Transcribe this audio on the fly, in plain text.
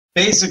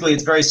Basically,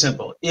 it's very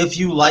simple. If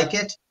you like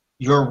it,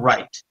 you're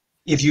right.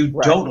 If you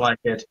Right. don't like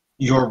it,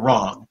 you're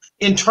wrong.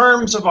 In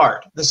terms of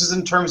art, this is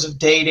in terms of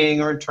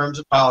dating or in terms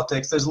of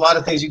politics. There's a lot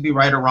of things you can be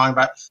right or wrong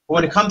about. But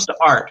when it comes to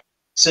art,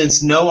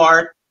 since no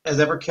art has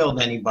ever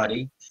killed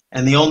anybody,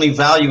 and the only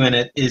value in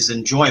it is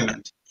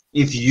enjoyment,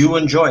 if you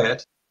enjoy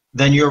it,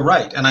 then you're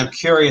right. And I'm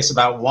curious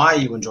about why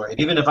you enjoy it.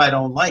 Even if I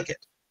don't like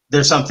it,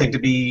 there's something to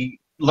be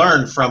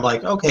learned from,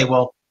 like, okay,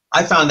 well,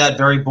 I found that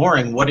very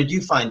boring. What did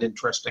you find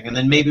interesting? And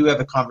then maybe we have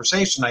a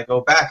conversation. I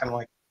go back and I'm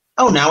like,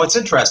 oh, now it's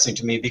interesting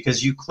to me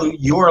because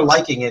you're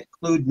liking it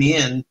clued me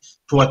in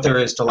to what there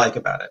is to like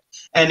about it.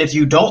 And if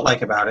you don't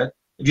like about it,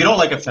 if you don't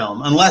like a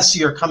film, unless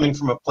you're coming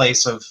from a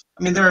place of,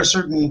 I mean, there are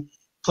certain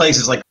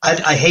places like,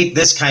 I hate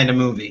this kind of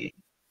movie,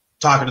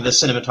 talking to the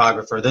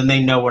cinematographer, then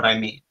they know what I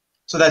mean.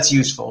 So that's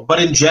useful.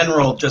 But in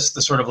general, just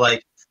the sort of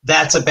like,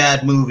 that's a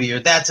bad movie or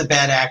that's a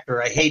bad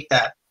actor, I hate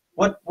that.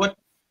 What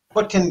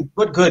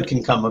good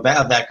can come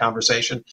about that conversation?